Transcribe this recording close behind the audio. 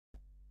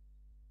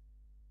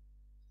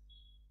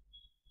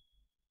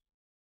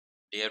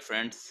Dear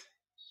friends,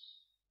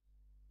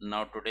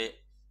 now today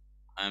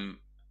I'm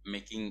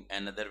making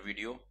another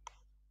video.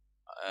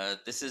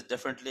 This is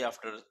definitely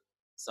after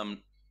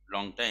some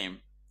long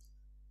time,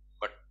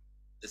 but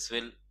this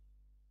will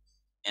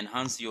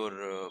enhance your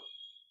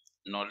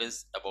knowledge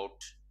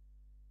about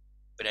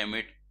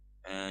pyramid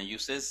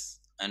uses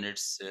and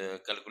its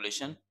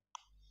calculation.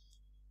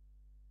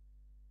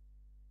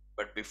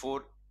 But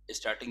before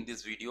starting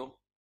this video,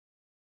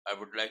 I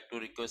would like to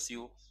request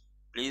you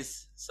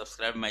please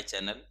subscribe my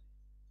channel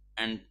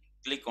and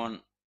click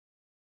on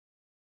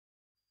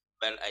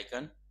bell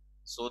icon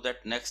so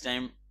that next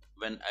time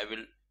when I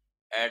will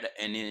add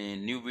any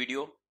new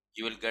video,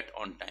 you will get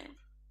on time.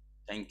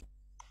 Thank you.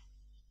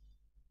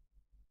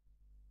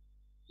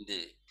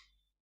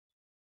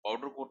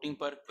 Powder coating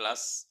पर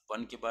class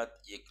 1 के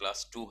बाद ये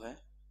class 2 है,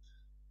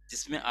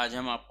 जिसमें आज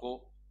हम आपको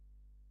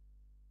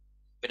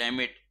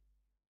pyramid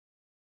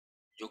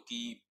जो कि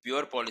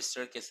प्योर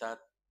पॉलिस्टर के साथ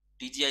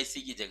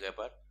टीजीआईसी की जगह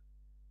पर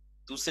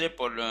दूसरे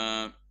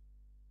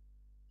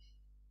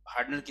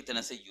हार्डनर की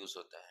तरह से यूज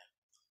होता है,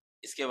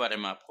 इसके बारे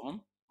में आपको हम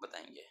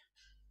बताएंगे.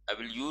 I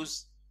will use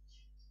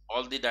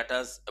all the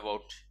datas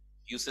about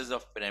uses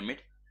of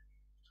pyramid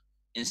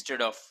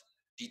instead of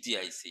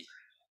TGIC.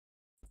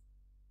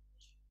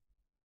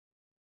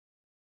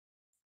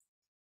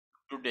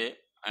 Today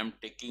I am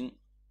taking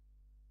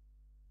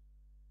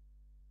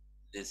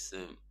this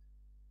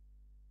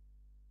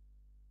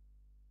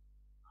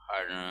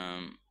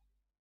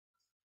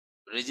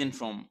resin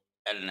from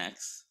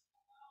LNAX.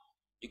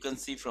 You can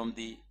see from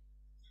the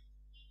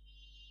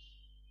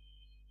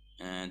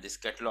this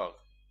catalog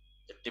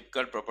the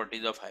typical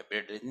properties of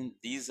hybrid resin.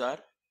 These are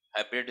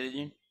hybrid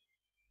resin.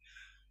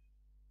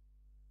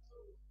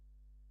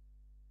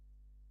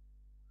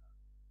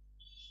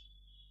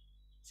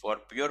 For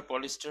pure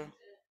polyester,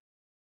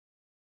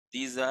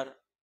 these are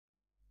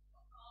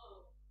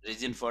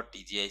resin for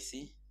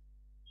TGIC.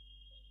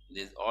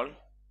 This is all.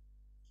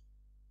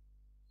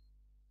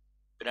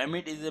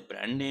 Pyramid is a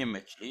brand name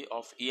actually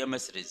of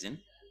EMS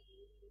resin,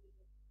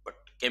 but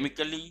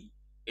chemically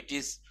it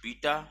is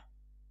beta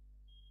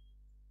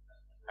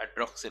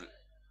hydroxyl.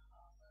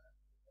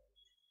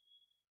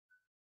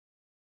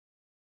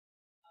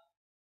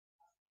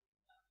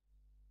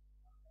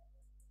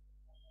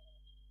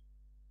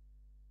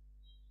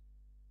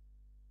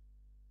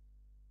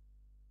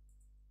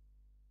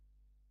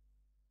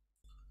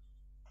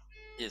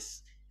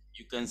 Yes,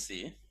 you can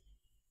see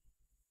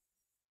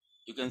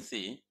you can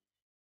see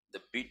the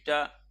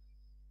beta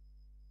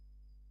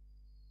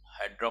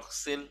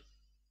hydroxyl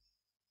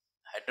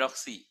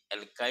hydroxy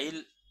alkyl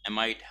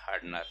amide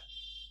hardener.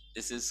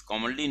 This is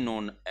commonly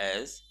known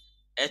as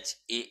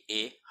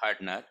HAA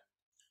hardener.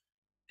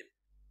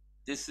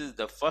 This is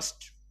the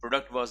first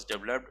product was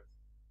developed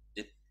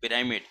with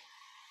pyramid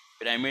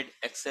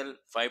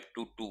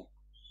XL522.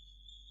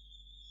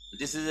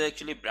 This is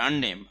actually brand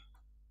name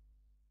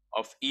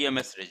of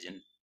EMS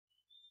region.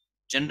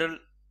 General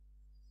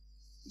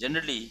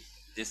Generally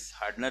this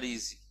hardener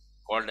is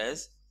called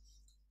as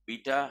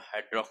beta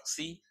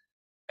hydroxy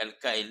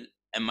alkyl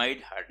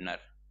amide hardener.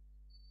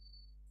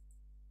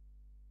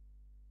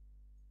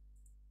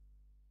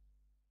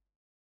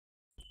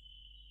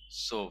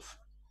 So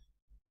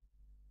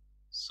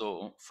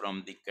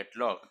from the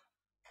catalog,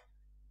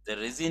 the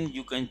resin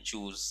you can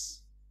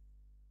choose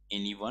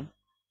any one,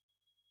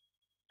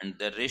 and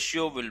the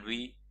ratio will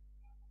be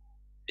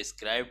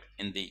described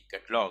in the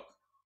catalog.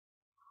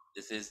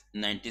 This is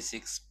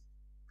 96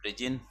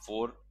 resin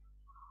for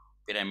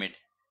pyramid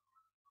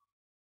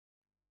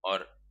or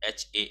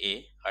HAA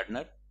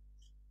hardener.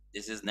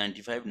 This is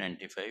 95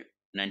 95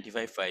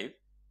 95 5.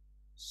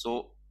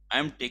 So I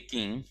am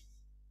taking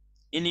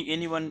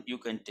anyone you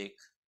can take.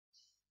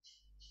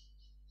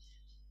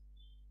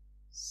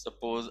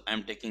 Suppose I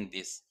am taking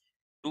this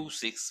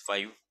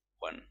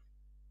 2651.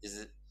 This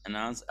is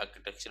enhanced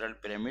architectural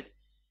pyramid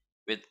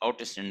with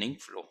outstanding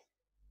flow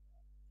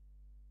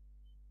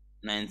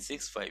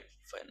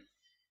 9651.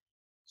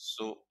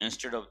 So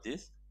instead of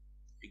this,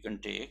 you can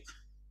take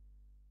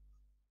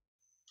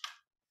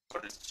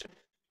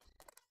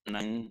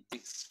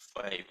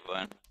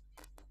 9651.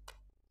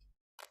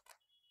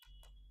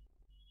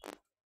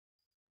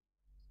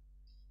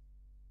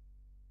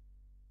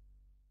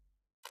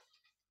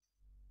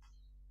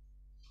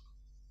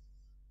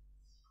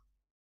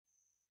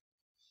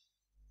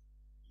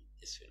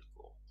 This will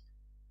go.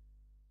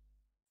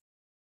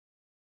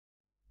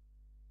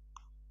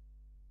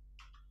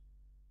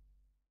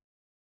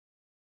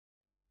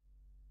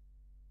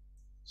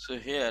 So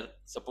here,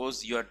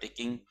 suppose you are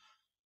taking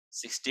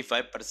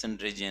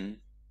 65%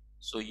 resin,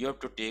 so you have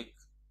to take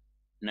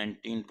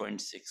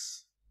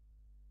 19.6.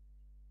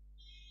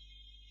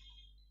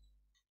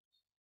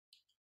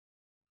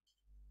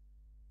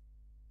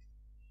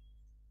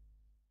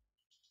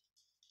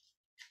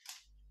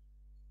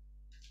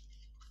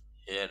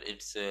 Here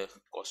its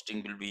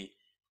costing will be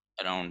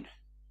around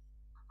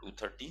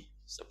 230.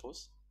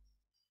 Suppose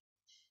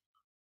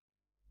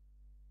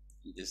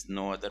this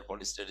no other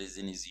polyester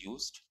resin is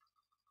used.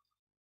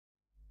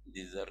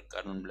 These are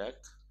carbon black.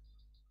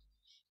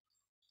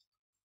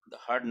 the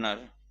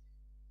hardener,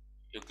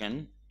 you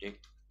can take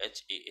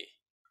HAA.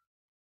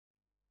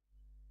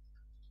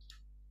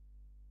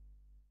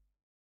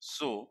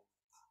 So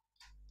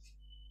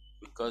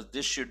because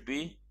this should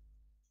be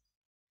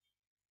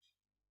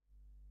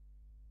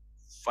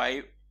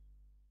 5,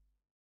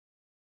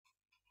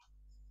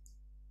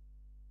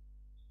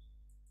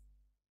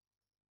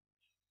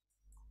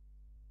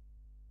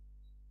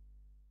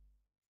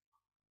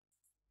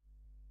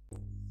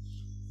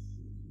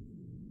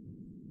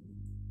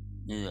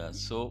 yeah,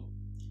 so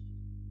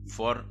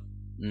for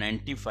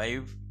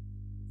 95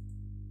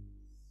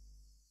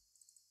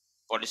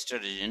 polyester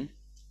resin,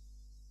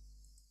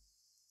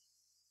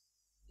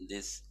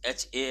 this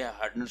HA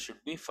hardener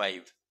should be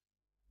 5.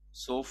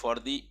 So for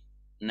the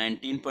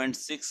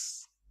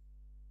 19.6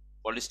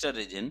 polyester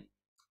resin,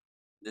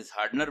 this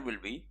hardener will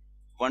be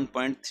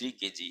 1.3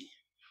 kg.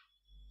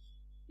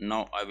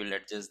 Now I will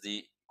adjust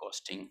the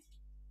costing.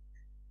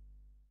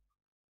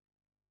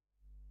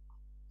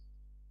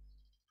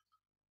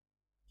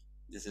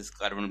 This is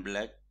carbon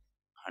black,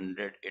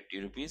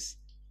 180 rupees.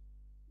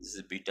 This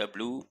is beta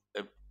blue.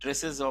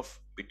 Traces of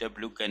beta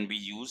blue can be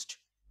used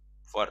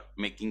for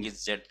making it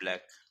jet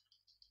black.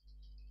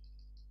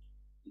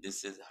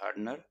 This is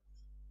hardener.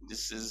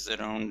 This is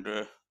around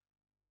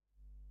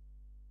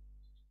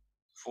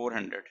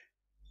 400.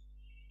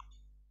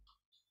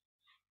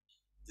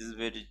 This is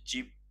very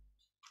cheap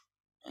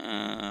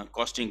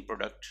costing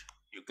product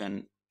you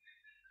can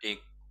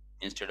take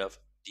instead of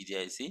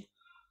TGIC.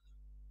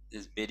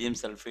 This barium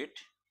sulfate.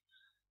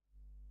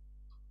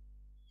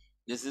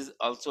 This is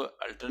also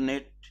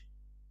alternate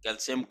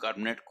calcium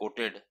carbonate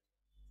coated.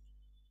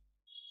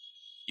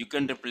 You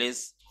can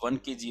replace 1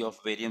 kg of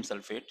barium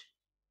sulfate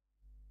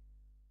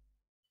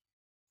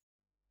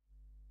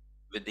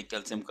with the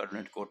calcium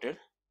carbonate coated.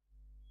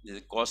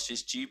 The cost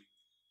is cheap,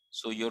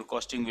 so your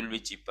costing will be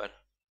cheaper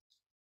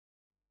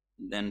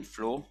than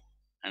flow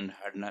and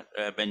hardener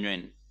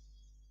benzoin.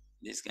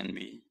 This can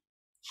be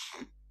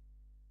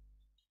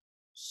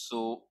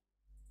so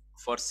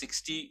for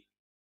 61%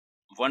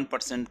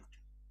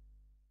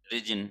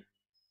 resin.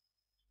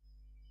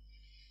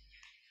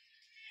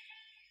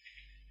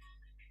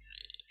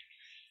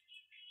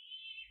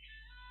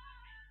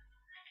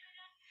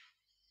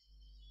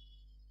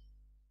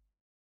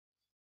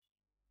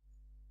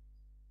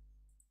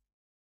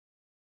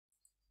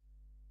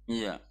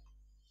 Yeah,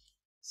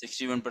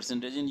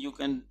 61% resin. You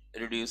can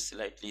reduce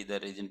slightly the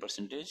resin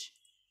percentage.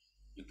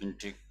 You can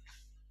take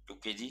 2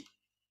 kg.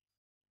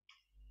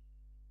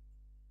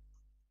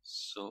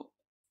 So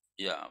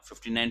yeah,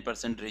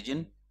 59%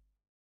 resin.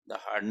 The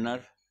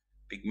hardener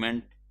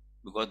pigment,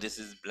 because this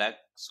is black,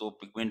 so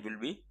pigment will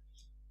be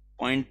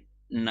point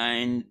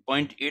 0.9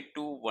 0.8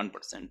 to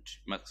 1%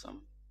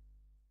 maximum.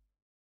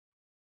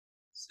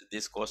 So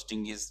this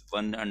costing is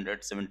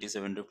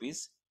 177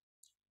 rupees.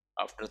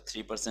 After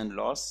 3%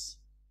 loss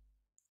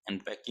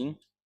and packing,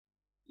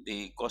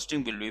 the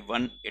costing will be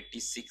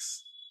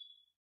 186.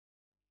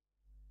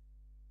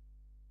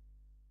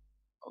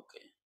 Okay.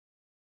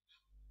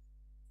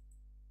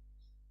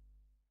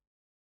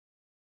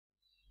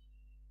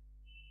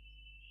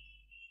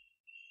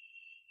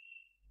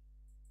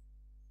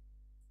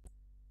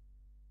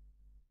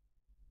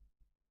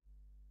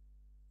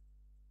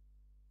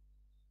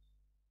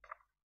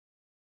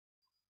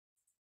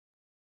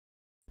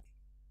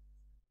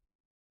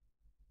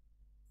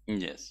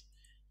 Yes.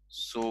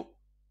 So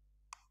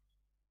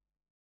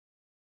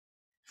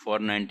for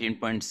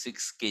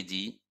 19.6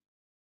 kg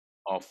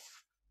of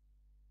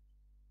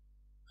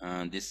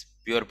this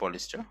pure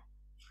polyester,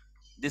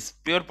 this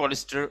pure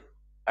polyester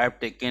I have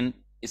taken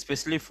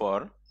especially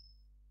for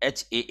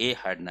HAA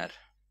hardener.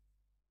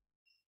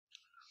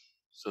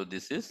 So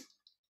this is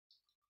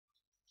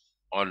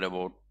all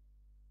about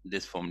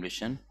this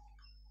formulation.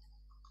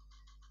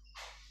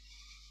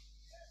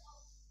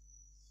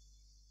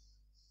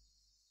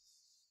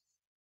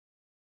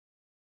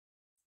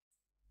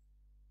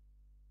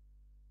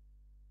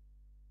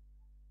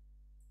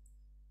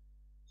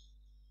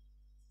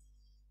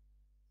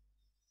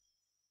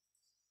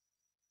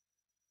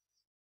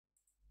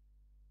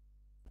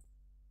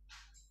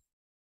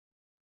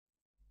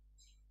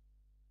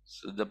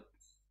 So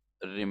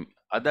the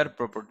other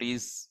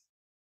properties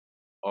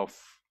of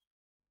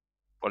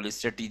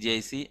polyester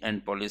TGIC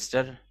and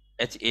polyester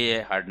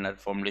HAA hardener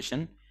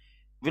formulation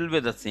will be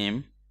the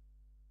same,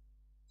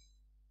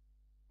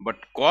 but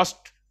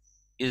cost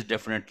is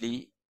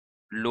definitely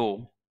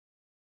low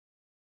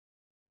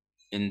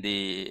in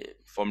the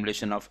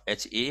formulation of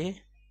HAA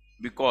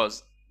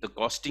because the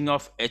costing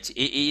of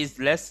HAA is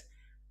less,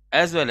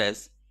 as well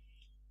as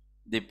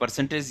the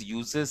percentage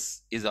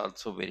uses is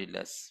also very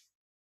less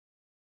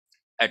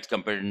as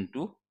compared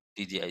to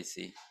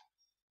TGIC.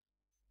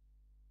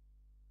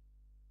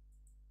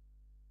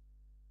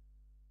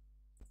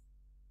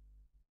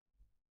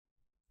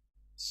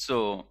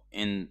 So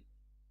in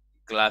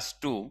class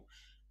 2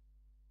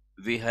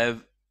 we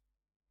have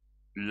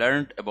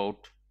learned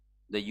about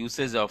the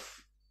uses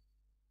of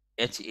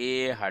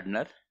HAA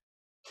hardener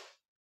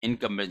in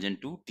comparison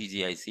to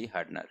TGIC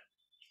hardener.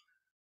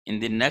 In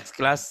the next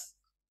class,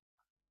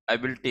 I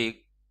will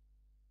take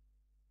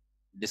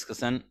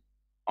discussion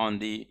on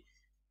the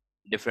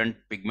different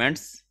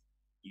pigments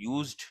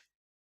used,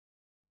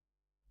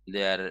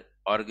 their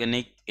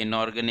organic,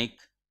 inorganic,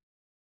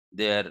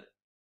 their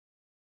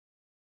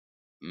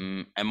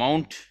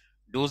amount,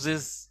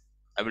 doses.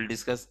 I will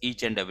discuss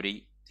each and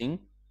everything.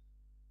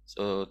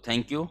 So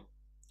thank you.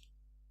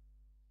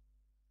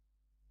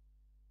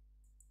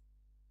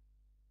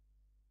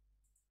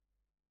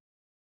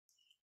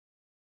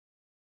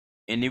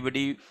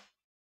 Anybody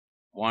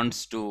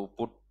wants to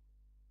put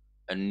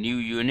a new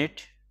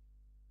unit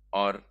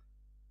or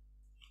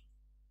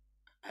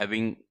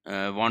having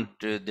want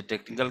the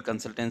technical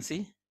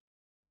consultancy,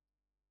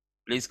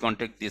 please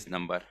contact this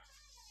number.